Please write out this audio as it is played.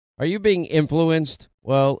Are you being influenced?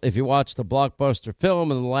 Well, if you watched a blockbuster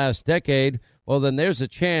film in the last decade, well, then there's a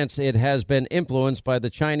chance it has been influenced by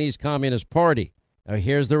the Chinese Communist Party. Now,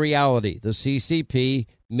 here's the reality. The CCP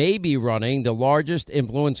may be running the largest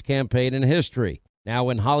influence campaign in history. Now,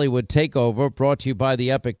 in Hollywood Takeover, brought to you by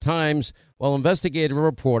the Epic Times, well, investigative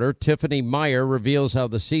reporter Tiffany Meyer reveals how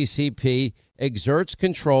the CCP exerts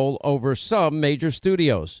control over some major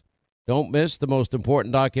studios. Don't miss the most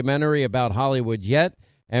important documentary about Hollywood yet.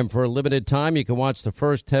 And for a limited time, you can watch the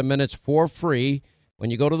first 10 minutes for free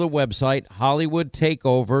when you go to the website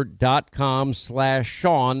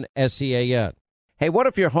hollywoodtakeover.com/Sean, S-E-A-N. Hey, what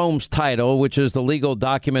if your home's title, which is the legal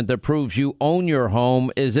document that proves you own your home,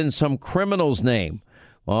 is in some criminal's name?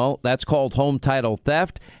 Well, that's called home title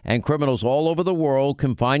theft, and criminals all over the world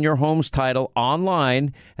can find your home's title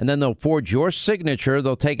online, and then they'll forge your signature.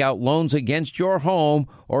 They'll take out loans against your home,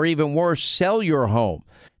 or even worse, sell your home.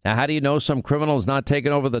 Now, how do you know some criminal is not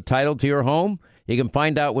taking over the title to your home? You can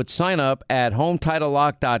find out with sign up at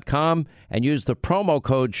HometitleLock.com and use the promo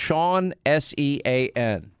code Sean,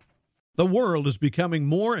 S-E-A-N. The world is becoming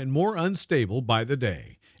more and more unstable by the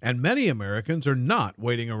day, and many Americans are not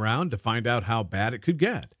waiting around to find out how bad it could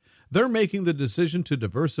get. They're making the decision to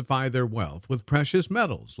diversify their wealth with precious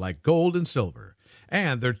metals like gold and silver,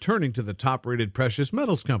 and they're turning to the top-rated precious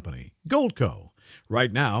metals company, Goldco.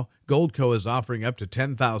 Right now, Goldco is offering up to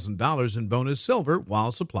 $10,000 in bonus silver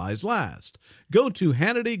while supplies last. Go to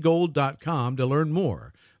HannityGold.com to learn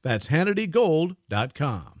more. That's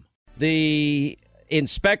HannityGold.com. The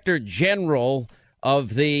Inspector General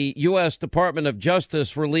of the U.S. Department of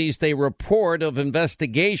Justice released a report of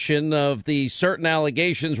investigation of the certain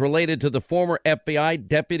allegations related to the former FBI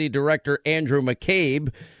Deputy Director Andrew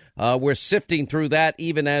McCabe. We're sifting through that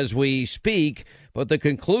even as we speak. But the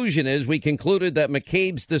conclusion is we concluded that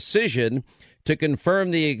McCabe's decision to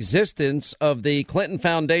confirm the existence of the Clinton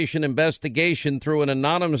Foundation investigation through an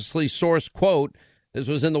anonymously sourced quote. This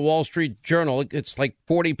was in the Wall Street Journal. It's like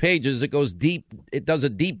 40 pages. It goes deep. It does a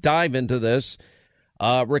deep dive into this,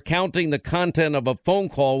 recounting the content of a phone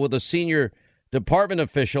call with a senior department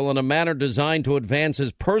official in a manner designed to advance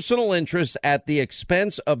his personal interests at the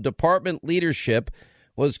expense of department leadership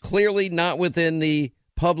was clearly not within the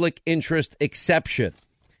public interest exception.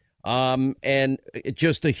 And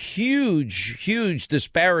just a huge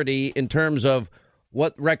disparity in terms of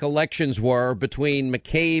what recollections were between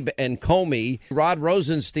McCabe and Comey. Rod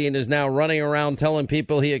Rosenstein is now running around telling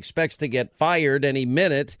people he expects to get fired any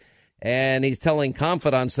minute, and he's telling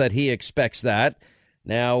confidants that he expects that.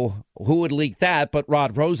 Now, who would leak that but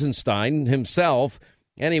Rod Rosenstein himself?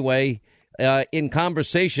 Anyway, in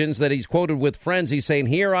conversations that he's quoted with friends, he's saying,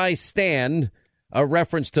 "Here I stand," a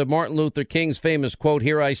reference to Martin Luther King's famous quote,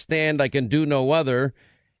 "Here I stand, I can do no other."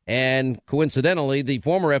 And coincidentally, the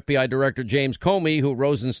former FBI Director James Comey, who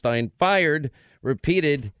Rosenstein fired,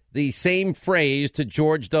 repeated the same phrase to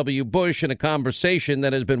George W. Bush in a conversation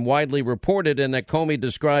that has been widely reported and that Comey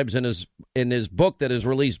describes in his book that is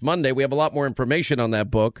released Monday. We have a lot more information on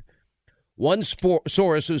that book. One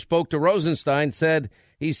source who spoke to Rosenstein said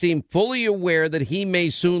he seemed fully aware that he may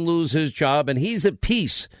soon lose his job, and he's at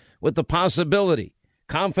peace with the possibility,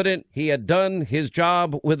 confident he had done his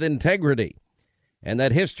job with integrity, and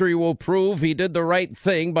that history will prove he did the right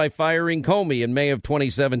thing by firing Comey in May of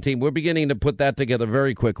 2017. We're beginning to put that together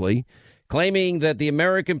very quickly, claiming that the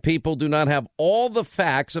American people do not have all the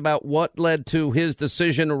facts about what led to his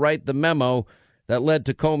decision to write the memo that led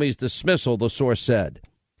to Comey's dismissal, the source said.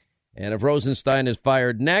 And if Rosenstein is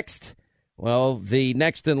fired next, well, the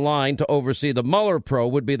next in line to oversee the Mueller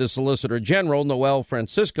probe would be the Solicitor General, Noel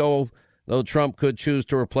Francisco, though Trump could choose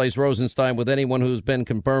to replace Rosenstein with anyone who's been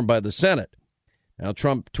confirmed by the Senate. Now,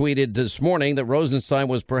 Trump tweeted this morning that Rosenstein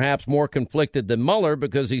was perhaps more conflicted than Mueller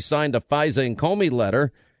because he signed a FISA and Comey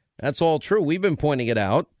letter. That's all true. We've been pointing it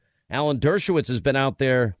out. Alan Dershowitz has been out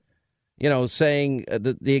there, saying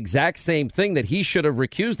the exact same thing, that he should have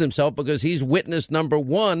recused himself because he's witness number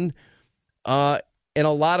one in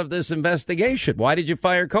a lot of this investigation. Why did you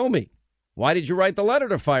fire Comey? Why did you write the letter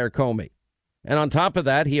to fire Comey? And on top of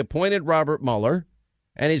that, he appointed Robert Mueller,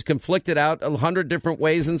 and he's conflicted out 100 different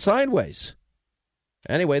ways and sideways.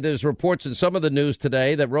 Anyway, there's reports in some of the news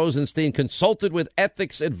today that Rosenstein consulted with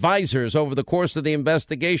ethics advisors over the course of the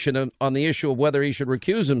investigation on the issue of whether he should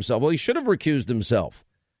recuse himself. Well, he should have recused himself.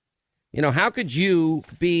 How could you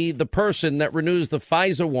be the person that renews the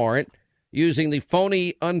FISA warrant using the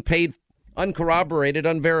phony, unpaid, uncorroborated,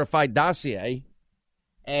 unverified dossier?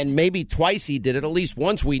 And maybe twice he did it. At least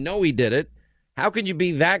once we know he did it. How can you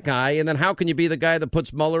be that guy? And then how can you be the guy that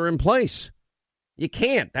puts Mueller in place? You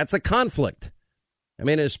can't. That's a conflict. I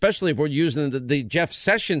mean, especially if we're using the Jeff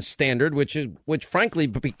Sessions standard, which frankly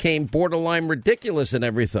became borderline ridiculous and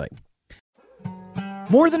everything.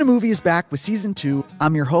 More Than a Movie is back with Season 2.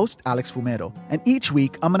 I'm your host, Alex Fumero, and each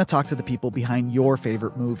week I'm going to talk to the people behind your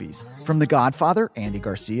favorite movies. From The Godfather, Andy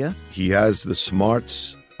Garcia. He has the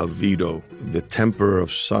smarts of Vito, the temper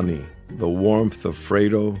of Sonny, the warmth of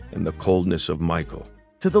Fredo, and the coldness of Michael.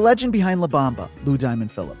 To the legend behind La Bamba, Lou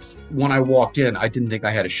Diamond Phillips. When I walked in, I didn't think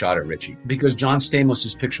I had a shot at Richie because John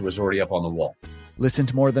Stamos' picture was already up on the wall. Listen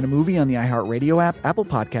to More Than a Movie on the iHeartRadio app, Apple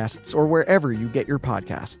Podcasts, or wherever you get your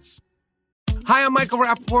podcasts. Hi, I'm Michael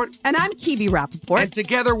Rappaport. And I'm Kibi Rappaport. And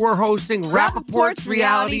together we're hosting Rappaport's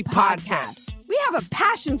Reality Podcast. We have a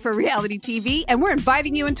passion for reality TV, and we're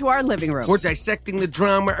inviting you into our living room. We're dissecting the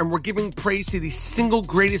drama, and we're giving praise to the single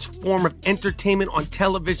greatest form of entertainment on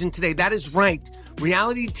television today. That is right.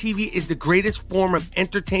 Reality TV is the greatest form of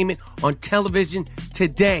entertainment on television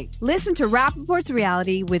today. Listen to Rappaport's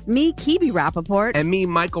Reality with me, Kibi Rappaport. And me,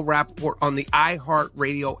 Michael Rappaport, on the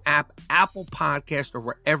iHeartRadio app, Apple Podcast, or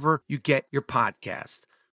wherever you get your podcast.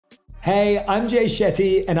 Hey, I'm Jay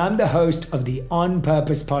Shetty, and I'm the host of the On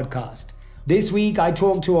Purpose podcast. This week, I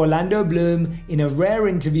talked to Orlando Bloom in a rare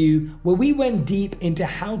interview where we went deep into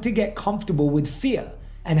how to get comfortable with fear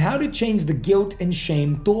and how to change the guilt and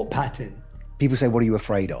shame thought pattern. People say, what are you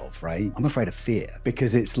afraid of, right? I'm afraid of fear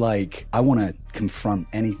because it's like I want to confront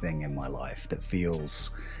anything in my life that feels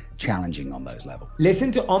challenging on those levels.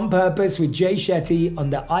 Listen to On Purpose with Jay Shetty on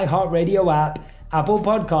the iHeartRadio app, Apple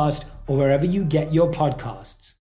Podcast, or wherever you get your podcast.